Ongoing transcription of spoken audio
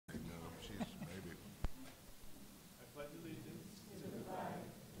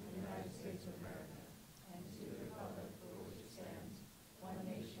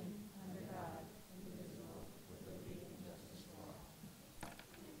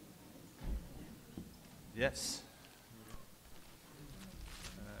Yes.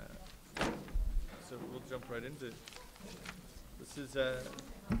 So we'll jump right into it. This is an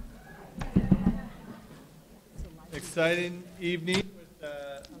exciting evening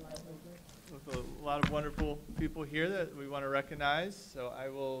with a lot of wonderful people here that we want to recognize. So I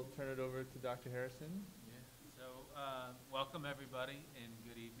will turn it over to Dr. Harrison. So welcome everybody and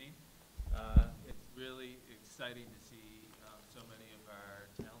good evening. It's really exciting to see so many of our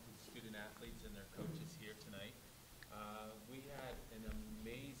talented student athletes and their coaches here tonight. We had an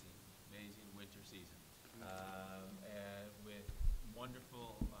amazing winter season and with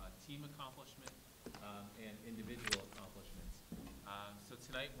wonderful team accomplishment and individual accomplishments. So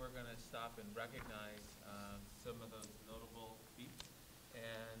tonight we're going to stop and recognize some of those notable feats.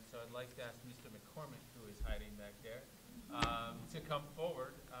 And so I'd like to ask Mr. McCormick, who is hiding back there, to come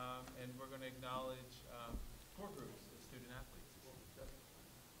forward, and we're going to acknowledge 4 groups of student athletes.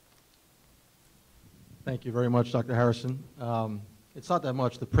 Thank you very much, Dr. Harrison. It's not that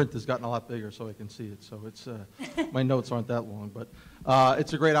much. The print has gotten a lot bigger so I can see it. So it's my notes aren't that long, but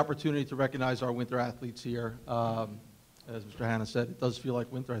it's a great opportunity to recognize our winter athletes here. As Mr. Hanna said, it does feel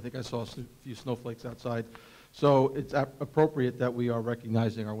like winter. I think I saw a few snowflakes outside. So it's appropriate that we are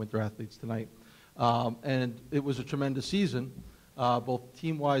recognizing our winter athletes tonight. And it was a tremendous season, both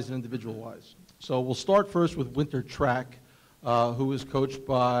team-wise and individual-wise. So we'll start first with winter track, who is coached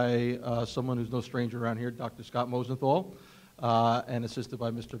by someone who's no stranger around here, Dr. Scott Mosenthal, and assisted by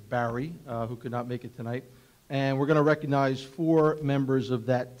Mr. Barry, who could not make it tonight. And we're going to recognize 4 members of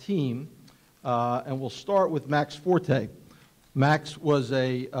that team, and we'll start with Max Forte. Max was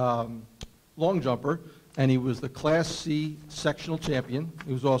a long jumper, and he was the Class C sectional champion.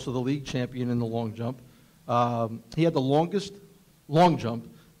 He was also the league champion in the long jump. He had the longest long jump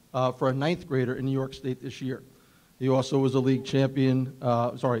for a 9th grader in New York State this year. He also was a league champion,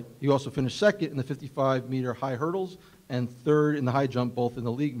 he also finished 2nd in the 55-meter high hurdles and 3rd in the high jump, both in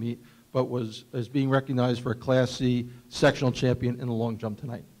the league meet, but is being recognized for a Class C sectional champion in the long jump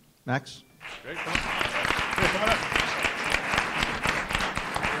tonight. Max? Great. Come on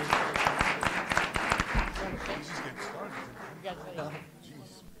up.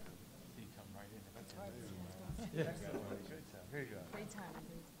 Yeah. Here you go. Great time.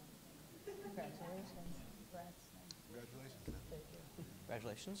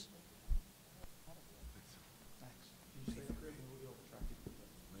 Congratulations. Congratulations.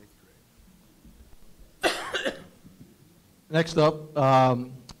 Next up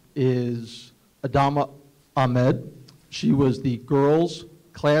is Adama Ahmed. She was the girls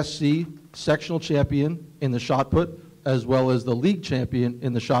Class C sectional champion in the shot put, as well as the league champion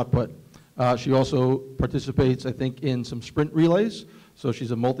in the shot put. She also participates, I think, in some sprint relays. So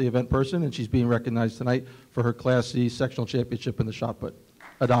she's a multi-event person, and she's being recognized tonight for her Class C sectional championship in the shot put.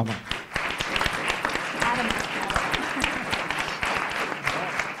 Adama.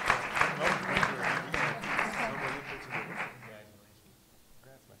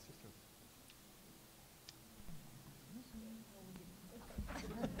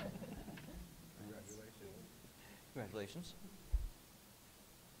 Congratulations.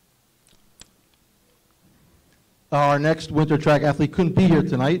 Our next winter track athlete couldn't be here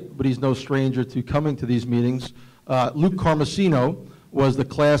tonight, but he's no stranger to coming to these meetings. Luke Carmasino was the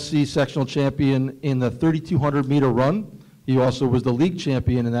Class C sectional champion in the 3,200-meter run. He also was the league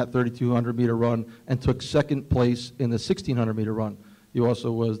champion in that 3,200-meter run and took 2nd place in the 1,600-meter run. He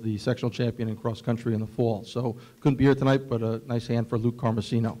also was the sectional champion in cross country in the fall. So couldn't be here tonight, but a nice hand for Luke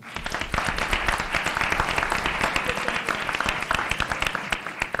Carmasino.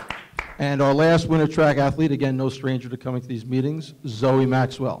 And our last winter track athlete, again, no stranger to coming to these meetings, Zoe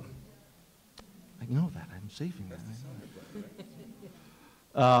Maxwell. I know that. I'm saving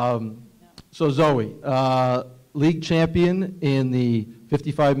that. So Zoe, league champion in the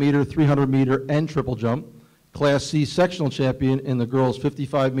 55-meter, 300-meter, and triple jump. Class C sectional champion in the girls'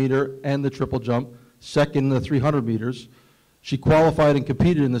 55-meter and the triple jump. 2nd in the 300 meters. She qualified and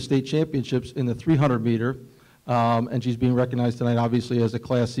competed in the state championships in the 300-meter. And she's being recognized tonight, obviously, as a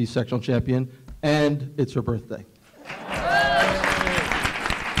Class C sectional champion, and it's her birthday.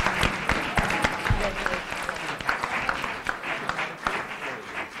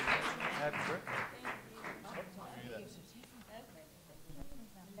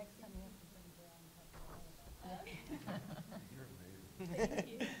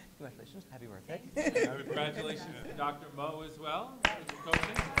 Congratulations. Happy birthday. Congratulations to Dr. Mo as well for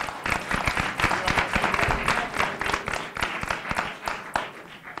coaching.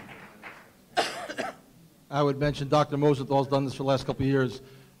 I would mention Dr. Mosenthal's done this for the last couple of years.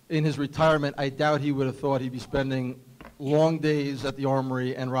 In his retirement, I doubt he would have thought he'd be spending long days at the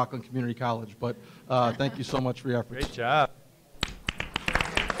Armory and Rockland Community College. But thank you so much for your efforts. Great job.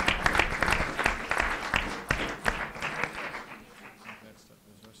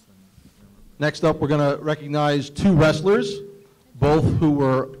 Next up, we're going to recognize two wrestlers, both who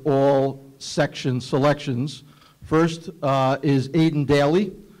were all section selections. First is Aiden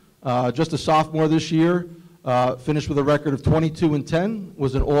Daly, just a sophomore this year, finished with a record of 22-10,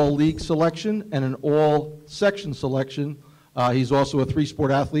 was an all-league selection and an all-section selection. He's also a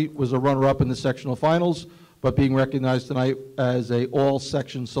three-sport athlete, was a runner-up in the sectional finals, but being recognized tonight as a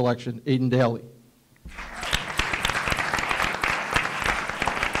all-section selection, Aiden Daly.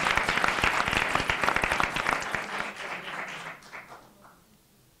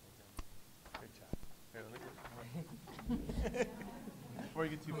 Before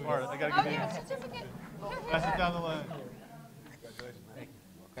you get too far, I gotta give you a certificate. Pass it down the line.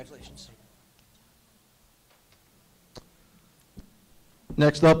 Congratulations.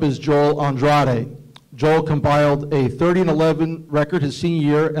 Next up is Joel Andrade. Joel compiled a 30-11 record his senior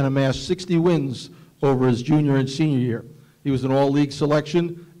year and amassed 60 wins over his junior and senior year. He was an all-league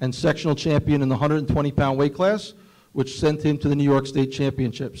selection and sectional champion in the 120-pound weight class, which sent him to the New York State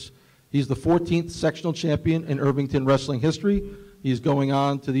Championships. He's the 14th sectional champion in Irvington wrestling history. He's going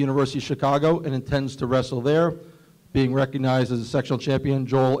on to the University of Chicago and intends to wrestle there, being recognized as a sectional champion,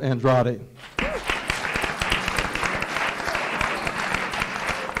 Joel Andrade.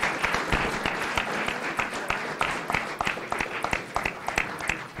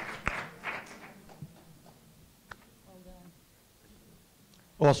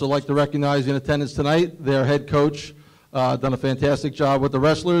 Also like to recognize in attendance tonight, their head coach, done a fantastic job with the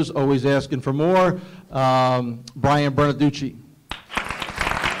wrestlers, always asking for more, Brian Bernaducci.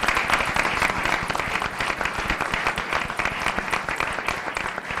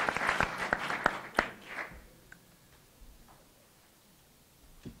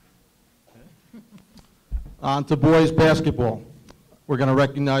 On to boys basketball. We're going to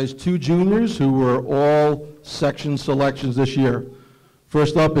recognize two juniors who were all section selections this year.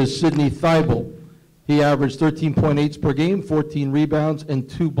 First up is Sidney Thibault. He averaged 13.8 per game, 14 rebounds, and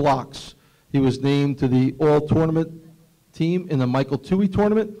 2 blocks. He was named to the all-tournament team in the Michael Toohey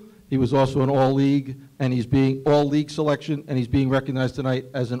tournament. He was also an all-league, and he's being all-league selection, and he's being recognized tonight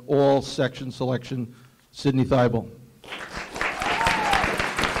as an all-section selection, Sidney Thibault.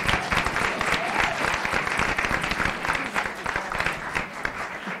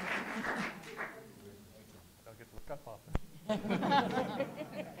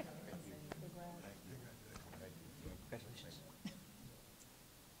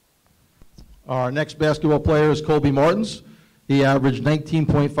 Our next basketball player is Colby Martins. He averaged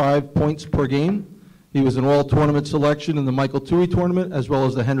 19.5 points per game. He was an all-tournament selection in the Michael Toohey tournament as well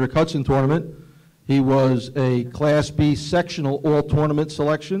as the Hendrick Hudson tournament. He was a Class B sectional all-tournament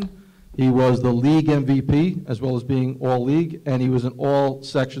selection. He was the league MVP as well as being all-league, and he was an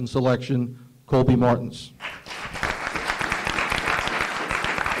all-section selection, Colby Martins.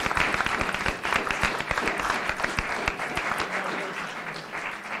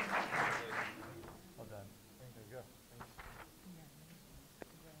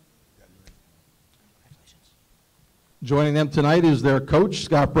 Joining them tonight is their coach,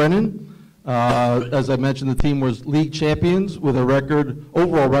 Scott Brennan. As I mentioned, the team was league champions with a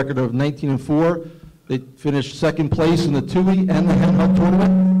overall record of 19-4. They finished second place in the Toohey and the Hendrick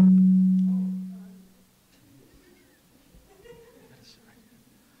tournament.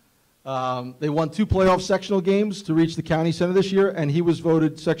 They won 2 playoff sectional games to reach the county center this year, and he was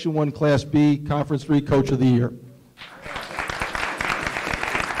voted Section 1 Class B Conference 3 Coach of the Year.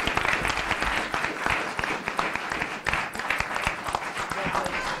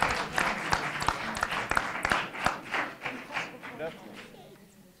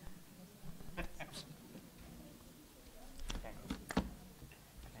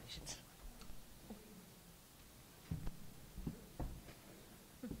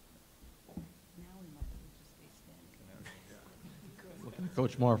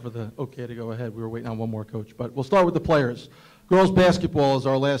 Coach Marr for the okay to go ahead. We were waiting on one more coach, but we'll start with the players. Girls basketball is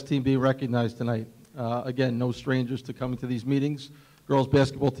our last team being recognized tonight. Again, no strangers to coming to these meetings. Girls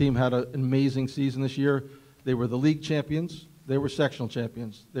basketball team had an amazing season this year. They were the league champions, they were sectional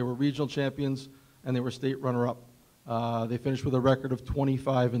champions, they were regional champions, and they were state runner-up. They finished with a record of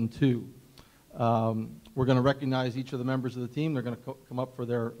 25-2. We're going to recognize each of the members of the team. They're going to come up for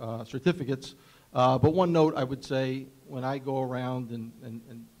their certificates. But one note I would say, when I go around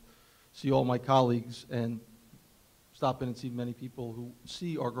and see all my colleagues and stop in and see many people who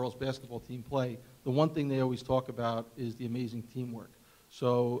see our girls basketball team play, the one thing they always talk about is the amazing teamwork.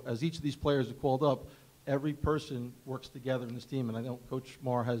 So as each of these players are called up, every person works together in this team. And I know Coach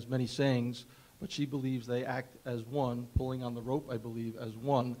Marr has many sayings, but she believes they act as one, pulling on the rope, I believe, as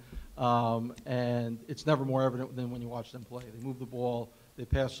one. And it's never more evident than when you watch them play. They move the ball, they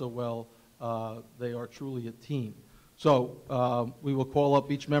pass so well, they are truly a team. So we will call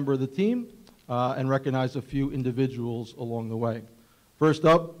up each member of the team and recognize a few individuals along the way. First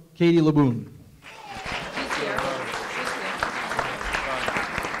up, Katie Laboon. She's here.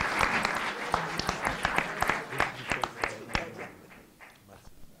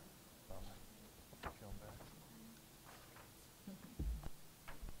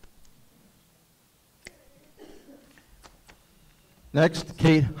 Next,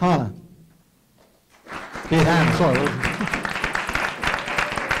 Kate Hanna. Kate Hanna, sorry.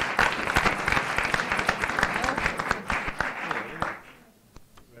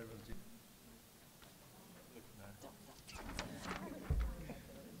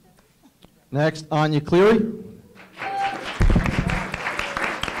 Next, Anya Cleary.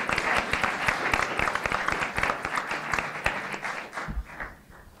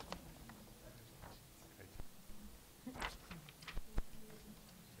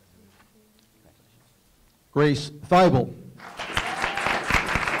 Grace Thibault.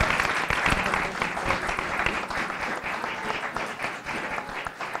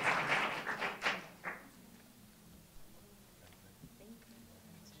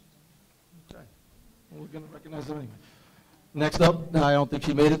 Okay. Well, we're going to recognize them anyway. Next up, I don't think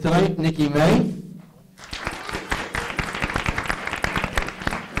she made it tonight, Nikki May.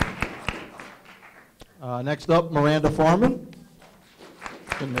 Next up, Miranda Farman.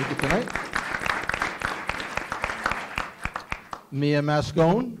 Couldn't make it tonight. Mia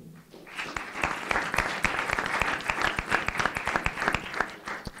Mascone.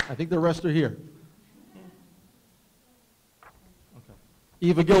 I think the rest are here. Okay.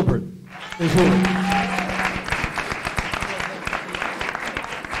 Eva Gilbert is here.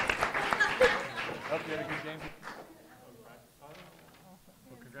 Hope you had a good game.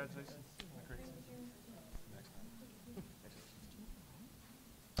 Well, congratulations.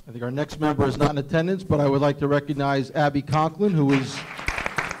 I think our next member is not in attendance, but I would like to recognize Abby Conklin, who is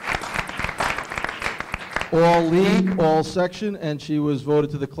all league, all section, and she was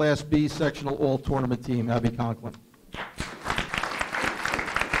voted to the Class B sectional all tournament team, Abby Conklin.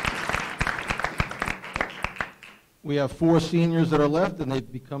 We have 4 seniors that are left, and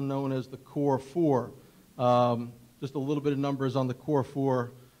they've become known as the Core 4. Just a little bit of numbers on the Core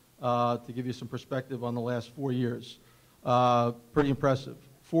 4 to give you some perspective on the last 4 years. Pretty impressive.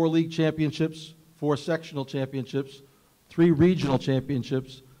 4 league championships, 4 sectional championships, 3 regional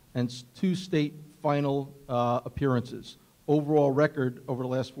championships, and 2 state final appearances. Overall record over the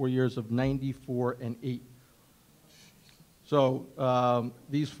last 4 years of 94-8. So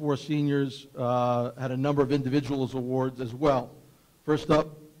these 4 seniors had a number of individuals awards as well. First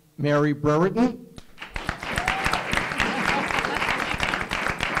up, Mary Brereton.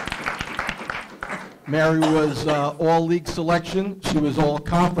 Mary was all-league selection. She was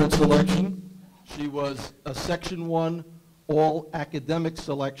all-conference selection. She was a Section 1 all-academic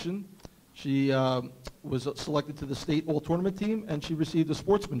selection. She was selected to the state all-tournament team, and she received a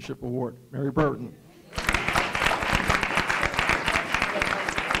sportsmanship award. Mary Brereton.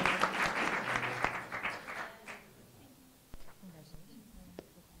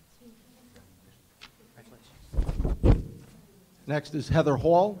 Next is Heather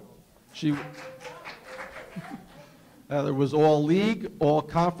Hall. Heather was all league, all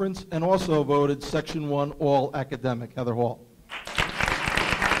conference, and also voted Section 1 all academic. Heather Hall.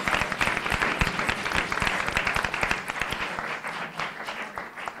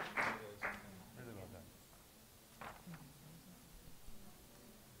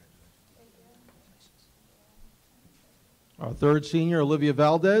 Our third senior, Olivia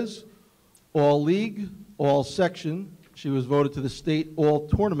Valdez, all league, all section. She was voted to the state all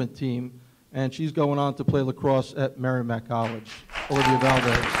tournament team, and she's going on to play lacrosse at Merrimack College. Olivia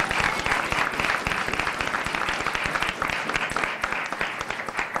Valdez.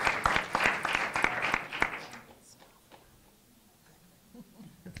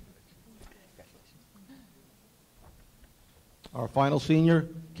 Our final senior,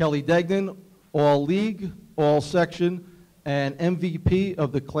 Kelly Degnan, all league, all section, and MVP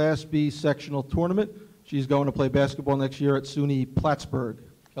of the Class B sectional tournament. She's going to play basketball next year at SUNY Plattsburgh.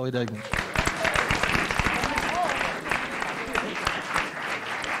 Kelly Degnan.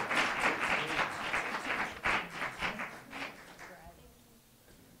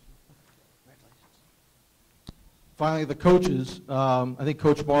 Finally, the coaches. I think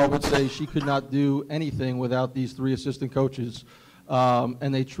Coach Marr would say she could not do anything without these 3 assistant coaches.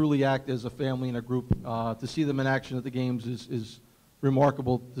 and they truly act as a family and a group. To see them in action at the games is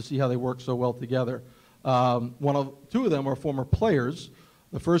remarkable, to see how they work so well together. Two of them are former players.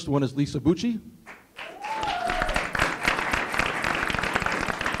 The first one is Lisa Bucci.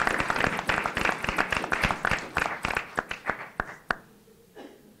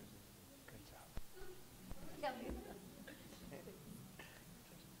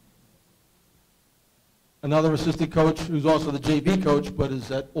 Another assistant coach who's also the JV coach, but is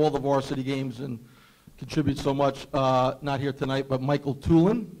at all the varsity games and contributes so much, not here tonight, but Michael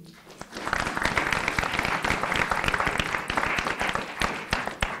Tulin.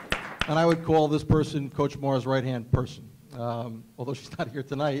 And I would call this person Coach Marr's right-hand person. Although she's not here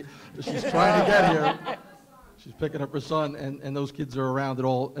tonight, she's trying to get here. She's picking up her son, and those kids are around it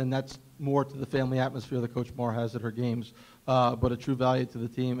all, and that's more to the family atmosphere that Coach Marr has at her games, but a true value to the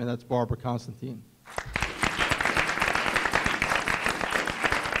team, and that's Barbara Constantine.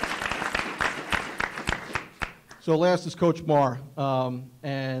 So last is Coach Marr,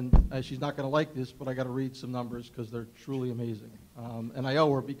 and she's not going to like this, but I got to read some numbers because they're truly amazing. And I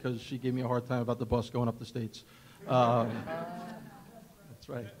owe her because she gave me a hard time about the bus going up the States. That's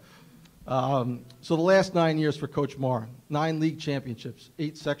right. So the last 9 years for Coach Marr: 9 league championships,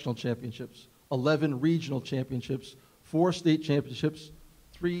 8 sectional championships, 11 regional championships, 4 state championships,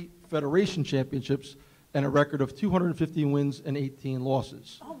 3 federation championships, and a record of 250 wins and 18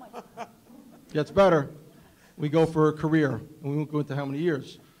 losses. Oh my God. Gets better. We go for a career, and we won't go into how many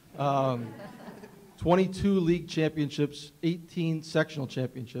years. 22 league championships, 18 sectional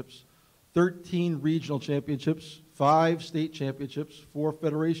championships, 13 regional championships, 5 state championships, 4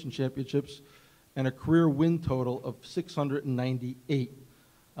 federation championships, and a career win total of 698.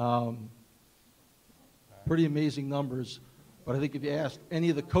 Pretty amazing numbers, but I think if you asked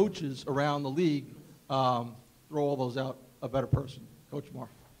any of the coaches around the league, throw all those out, a better person. Coach Marr.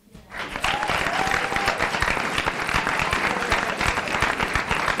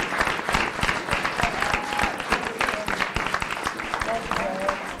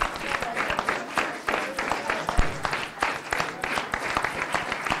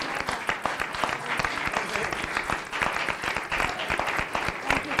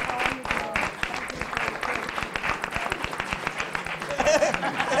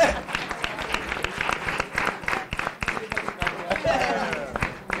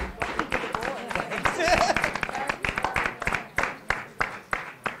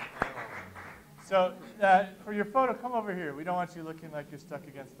 So for your photo, come over here. We don't want you looking like you're stuck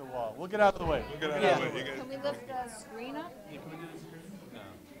against the wall. We'll get out of the way. Can we lift the screen up? Yeah, can we do the screen? No.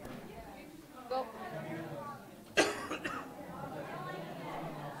 Go.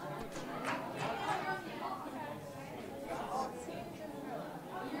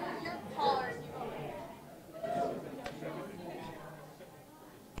 You're taller.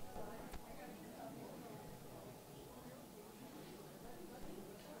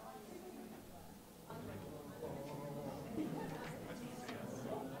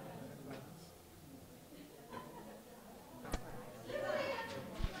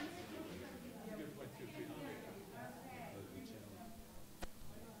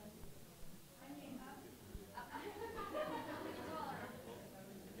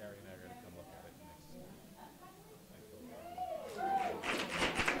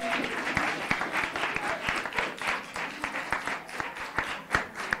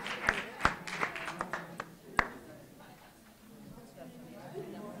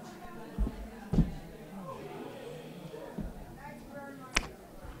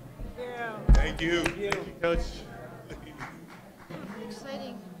 Thank you. Thank you, Coach.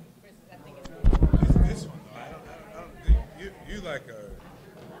 Exciting. This one, though, I don't think, you like a,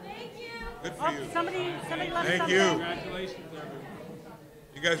 Thank you. good for you. Somebody left Thank something. you. Congratulations, everyone.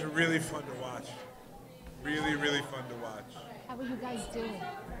 You guys are really fun to watch. Really, really fun to watch. How are you guys doing?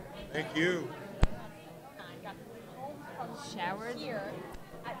 Thank you. Showered here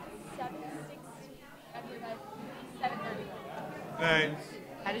at 7:60. I'm here by 7:31. Nice.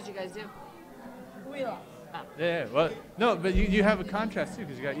 How did you guys do? We lost. Yeah, well, no, but you have a contrast too,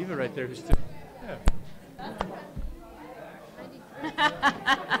 because you got Eva right there who's still. Yeah.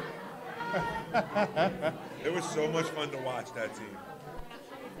 It was so much fun to watch that team.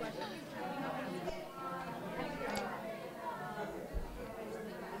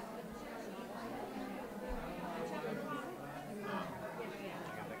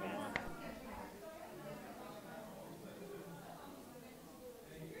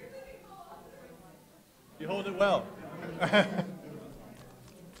 You hold it well.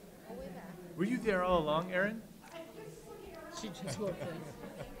 Were you there all along, Erin? She just walked in.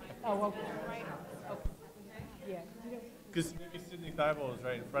 Oh, okay. Yeah. Because maybe Sydney Thibault was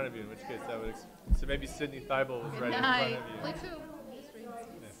right in front of you, in which case that would, so maybe Sydney Thibault was right in front of you. Like who?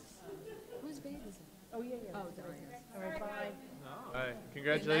 Whose baby is it? Oh, yeah, yeah. Oh, Dahlia's. All right, bye. All right,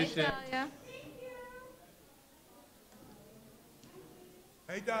 congratulations. Good night, Dahlia.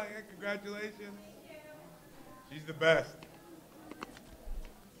 Hey, Dahlia, congratulations. She's the best.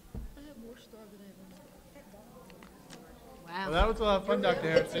 Wow. Well, that was a lot of fun, Dr.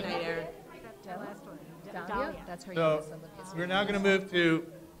 Harrison. Tonight, Aaron. That last one. Dahlia? That's her So, youngest son. Look, it's we're now going to move to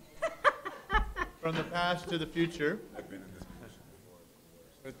from the past to the future I've been in this position before.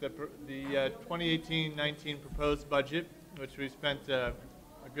 with the 2018-19 proposed budget, which we spent a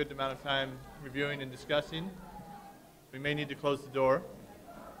good amount of time reviewing and discussing. We may need to close the door.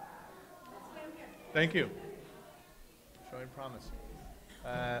 Thank you. Showing promise.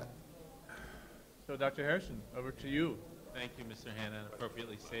 So, Dr. Harrison, over to you. Thank you, Mr. Hanna,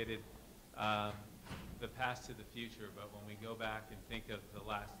 appropriately stated. The past to the future, but when we go back and think of the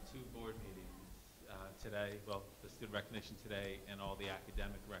last two board meetings today, well, the student recognition today and all the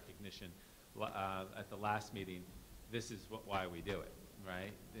academic recognition at the last meeting, this is why we do it,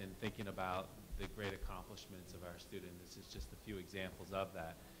 right? And thinking about the great accomplishments of our students, this is just a few examples of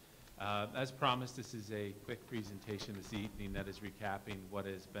that. As promised, this is a quick presentation this evening that is recapping what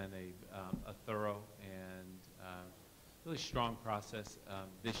has been a thorough and really strong process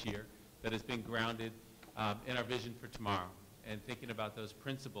this year that has been grounded in our vision for tomorrow and thinking about those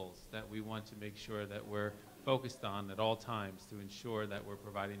principles that we want to make sure that we're focused on at all times to ensure that we're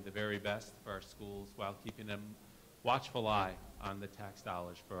providing the very best for our schools while keeping a watchful eye on the tax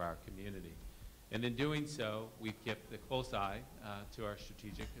dollars for our community. And in doing so, we've kept a close eye to our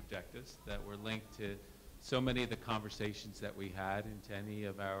strategic objectives that were linked to so many of the conversations that we had and to any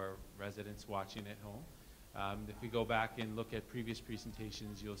of our residents watching at home. If we go back and look at previous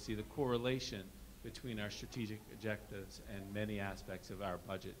presentations, you'll see the correlation between our strategic objectives and many aspects of our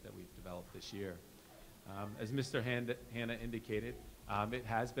budget that we've developed this year. As Mr. Hanna indicated, it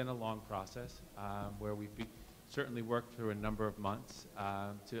has been a long process where we've certainly worked through a number of months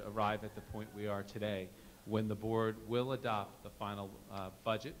to arrive at the point we are today, when the board will adopt the final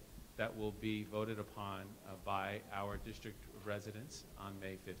budget that will be voted upon by our district residents on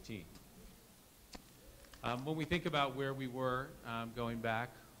May 15th. When we think about where we were going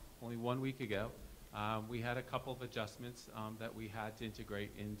back only 1 week ago, we had a couple of adjustments that we had to integrate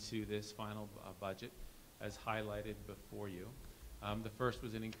into this final budget as highlighted before you. The first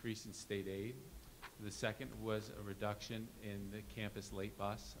was an increase in state aid. The second was a reduction in the campus late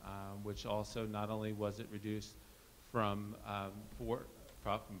bus, which also not only was it reduced from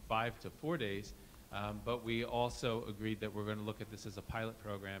 5 to 4 days, but we also agreed that we're going to look at this as a pilot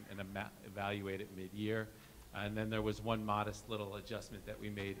program and evaluate it mid-year. And then there was one modest little adjustment that we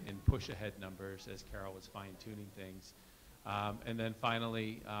made in push-ahead numbers as Carol was fine-tuning things. And then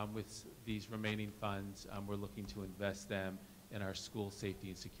finally, with these remaining funds, we're looking to invest them in our school safety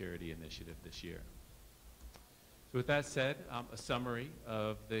and security initiative this year. So with that said, a summary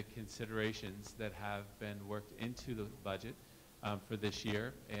of the considerations that have been worked into the budget for this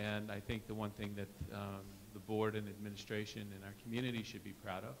year. And I think the one thing that the board and administration and our community should be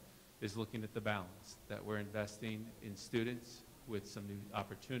proud of is looking at the balance, that we're investing in students with some new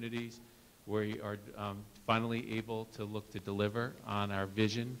opportunities. We are finally able to look to deliver on our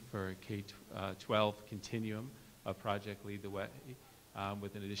vision for a K-12 continuum of Project Lead the Way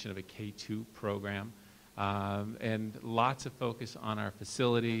with an addition of a K-2 program. And lots of focus on our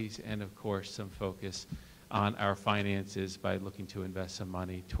facilities and, of course, some focus on our finances by looking to invest some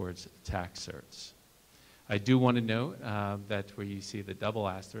money towards tax certs. I do want to note that where you see the double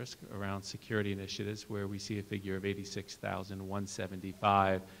asterisk around security initiatives, where we see a figure of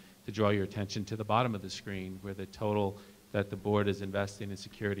 $86,175, to draw your attention to the bottom of the screen, where the total that the board is investing in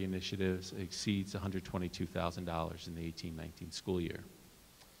security initiatives exceeds $122,000 in the 18-19 school year.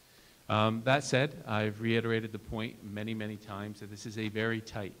 That said, I've reiterated the point many, many times that this is a very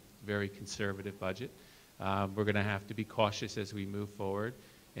tight, very conservative budget. We're going to have to be cautious as we move forward.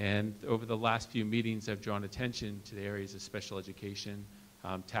 And over the last few meetings, I've drawn attention to the areas of special education,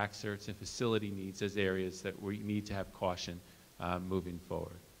 tax certs, and facility needs as areas that we need to have caution moving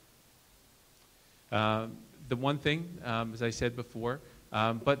forward. The one thing, as I said before,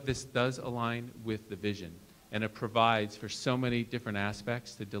 but this does align with the vision, and it provides for so many different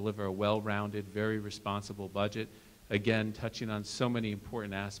aspects to deliver a well-rounded, very responsible budget, again, touching on so many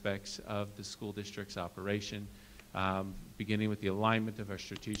important aspects of the school district's operation, beginning with the alignment of our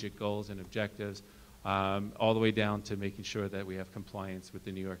strategic goals and objectives, all the way down to making sure that we have compliance with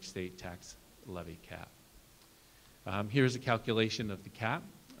the New York State tax levy cap. Here's a calculation of the cap.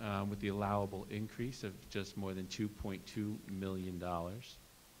 with the allowable increase of just more than $2.2 million.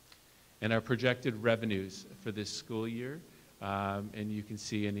 And our projected revenues for this school year, and you can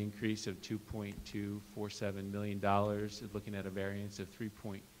see an increase of $2.247 million, looking at a variance of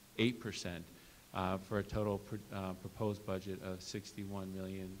 3.8%, for a total proposed budget of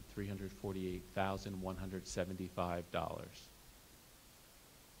 $61,348,175.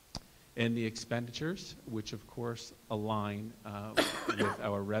 And the expenditures, which of course align with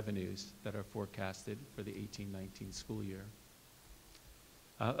our revenues that are forecasted for the 18-19 school year.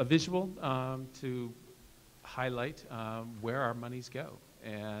 A visual to highlight where our monies go.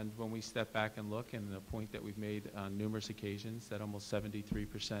 And when we step back and look, and the point that we've made on numerous occasions, that almost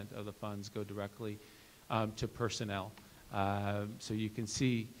 73% of the funds go directly to personnel. So you can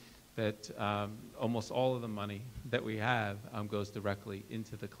see that almost all of the money that we have goes directly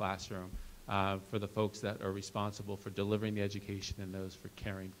into the classroom for the folks that are responsible for delivering the education and those for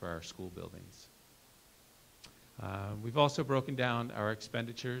caring for our school buildings. We've also broken down our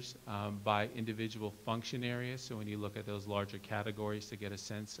expenditures by individual function areas. So when you look at those larger categories to get a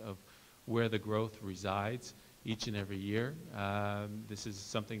sense of where the growth resides each and every year, this is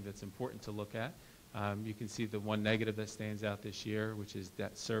something that's important to look at. You can see the one negative that stands out this year, which is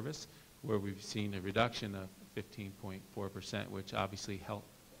debt service, where we've seen a reduction of 15.4%, which obviously helped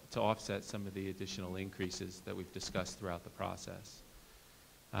to offset some of the additional increases that we've discussed throughout the process.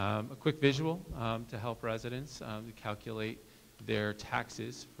 A quick visual to help residents to calculate their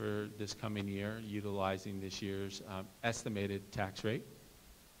taxes for this coming year, utilizing this year's estimated tax rate.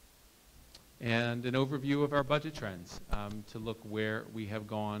 And an overview of our budget trends to look where we have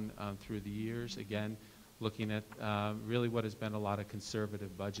gone through the years. Again, looking at really what has been a lot of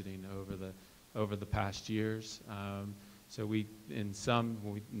conservative budgeting over the past years. So we, in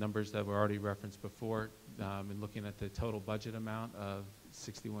some numbers that were already referenced before, and looking at the total budget amount of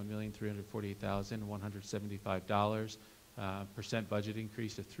 $61,348,175, percent budget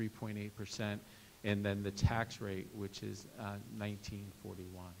increase of 3.8%, and then the tax rate, which is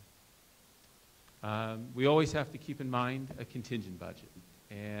 1941. We always have to keep in mind a contingent budget,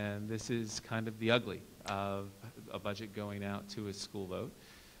 and this is kind of the ugly of a budget going out to a school vote.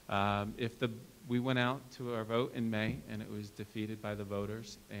 If we went out to our vote in May and it was defeated by the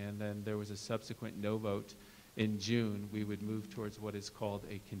voters, and then there was a subsequent no vote in June, we would move towards what is called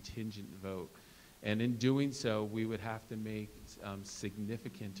a contingent vote. And in doing so, we would have to make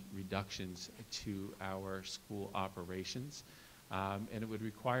significant reductions to our school operations. And it would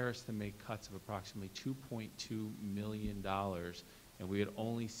require us to make cuts of approximately $2.2 million. And we would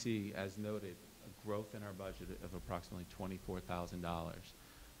only see, as noted, a growth in our budget of approximately $24,000.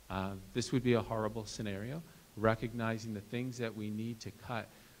 This would be a horrible scenario, recognizing the things that we need to cut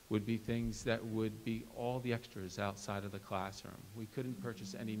would be things that would be all the extras outside of the classroom. We couldn't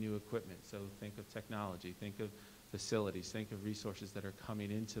purchase any new equipment, so think of technology, think of facilities, think of resources that are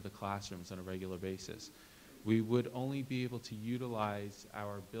coming into the classrooms on a regular basis. We would only be able to utilize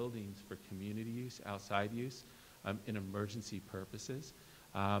our buildings for community use, outside use, in emergency purposes.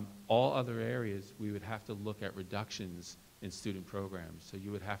 All other areas, we would have to look at reductions in student programs. So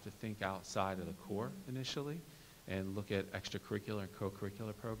you would have to think outside of the core initially and look at extracurricular and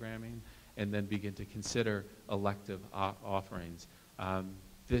co-curricular programming, and then begin to consider elective offerings.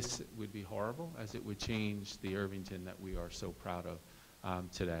 This would be horrible, as it would change the Irvington that we are so proud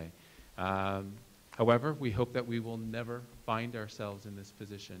of today. However, we hope that we will never find ourselves in this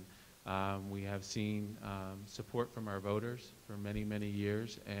position. We have seen support from our voters for many, many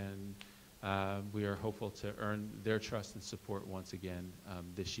years, and we are hopeful to earn their trust and support once again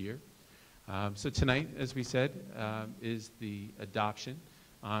this year. So tonight, as we said, is the adoption.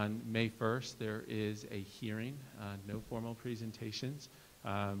 On May 1st, there is a hearing, no formal presentations. We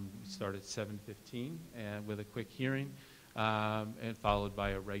start at 7:15 and with a quick hearing, and followed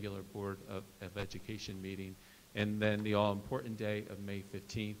by a regular Board of Education meeting. And then the all-important day of May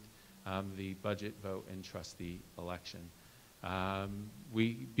 15th, the budget vote and trustee election.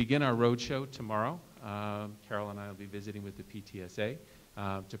 We begin our roadshow tomorrow. Carol and I will be visiting with the PTSA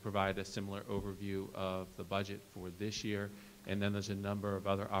to provide a similar overview of the budget for this year. And then there's a number of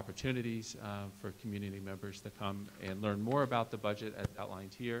other opportunities for community members to come and learn more about the budget as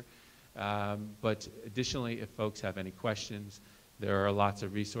outlined here. But additionally, if folks have any questions, there are lots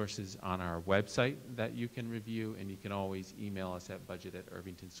of resources on our website that you can review, and you can always email us at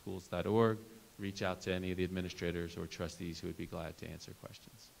budget@irvingtonschools.org. Reach out to any of the administrators or trustees who would be glad to answer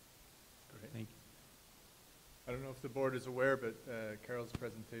questions. Great. Thank you. I don't know if the board is aware, but Carol's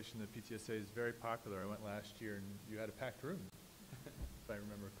presentation at PTSA is very popular. I went last year and you had a packed room, if I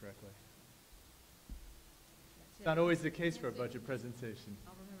remember correctly. It's not always the case for a budget presentation.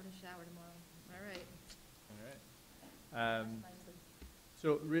 I'll remember shower tomorrow. All right. All right.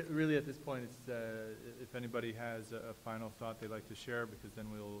 So really at this point, it's, if anybody has a final thought they'd like to share, because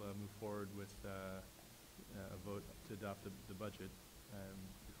then we'll move forward with a vote to adopt the budget.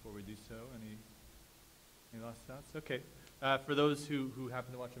 Before we do so, any last thoughts? Okay. For those who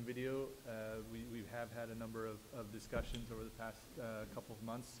happen to watch on video, we have had a number of discussions over the past couple of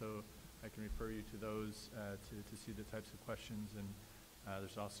months, so I can refer you to those to see the types of questions, and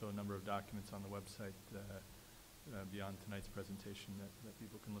there's also a number of documents on the website beyond tonight's presentation that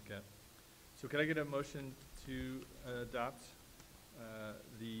people can look at. So could I get a motion to adopt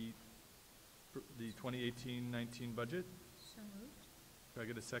the 2018-19 budget? So moved. Could I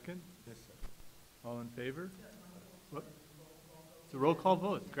get a second? Yes, sir. All in favor? What? It's a roll call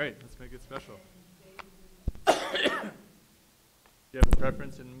vote. Great. Let's make it special. Do you have a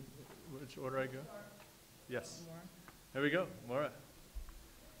preference in which order I go? Yes. There we go. Maura.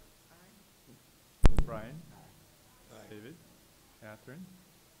 Brian. David. Catherine.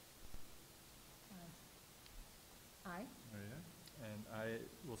 Aye. Maria. And I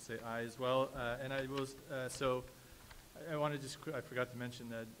will say aye as well. And I will, so I want to just, I forgot to mention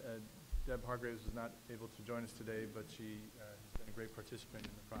that Deb Hargraves was not able to join us today, but she has been a great participant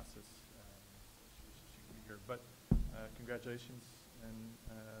in the process. She can be here. But congratulations in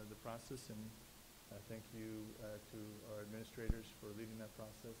the process, and thank you to our administrators for leading that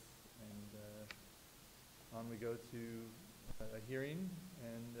process. And on we go to a hearing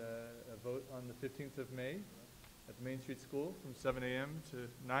and a vote on the 15th of May at the Main Street School from 7 a.m. to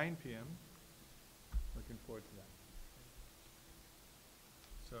 9 p.m. Looking forward to that.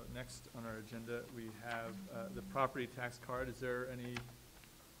 So next on our agenda, we have the property tax card. Is there any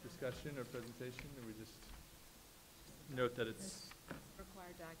discussion or presentation, or we just note that it's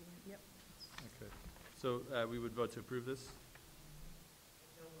Required document. Yep. okay? So we would vote to approve this?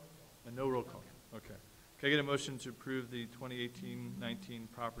 And no roll call. Okay. Can I get a motion to approve the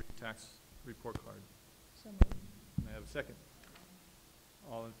 2018-19 property tax report card? So moved. May I have a second?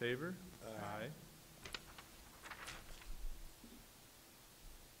 All in favor? Aye.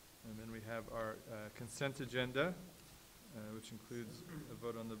 And then we have our consent agenda, which includes a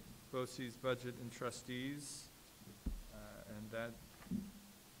vote on the BOCES budget and trustees. And that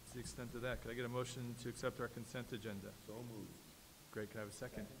is the extent of that. Could I get a motion to accept our consent agenda? So moved. Great. Can I have a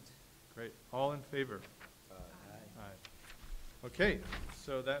second? Great. All in favor? Aye. Okay,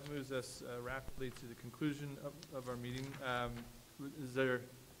 so that moves us rapidly to the conclusion of our meeting. Is there,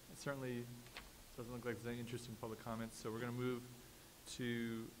 certainly doesn't look like there's any interest in public comments, so we're going to move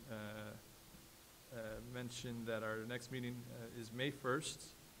to mention that our next meeting is May 1st,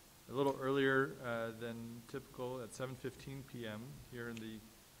 a little earlier than typical, at 7:15 p.m. here in the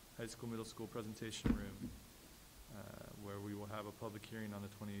high school, middle school presentation room, where we will have a public hearing on the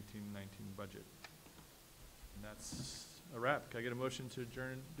 2018-19 budget. And that's a wrap. Can I get a motion to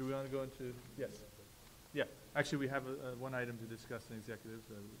adjourn? Do we want to go into? Yes. Yeah. Actually, we have one item to discuss in executive.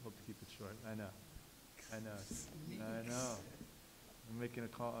 So I hope to keep it short. I know. I know. I'm making a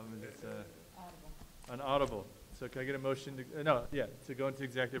call. I mean, it's an audible. So can I get a motion to, to go into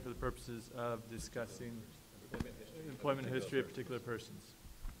executive for the purposes of discussing employment history of particular persons?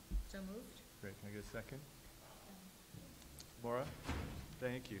 So moved. Great. Can I get a second? Maura?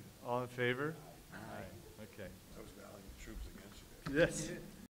 Thank you. All in favor? Aye. Okay. I was rallying troops against you there. Yes.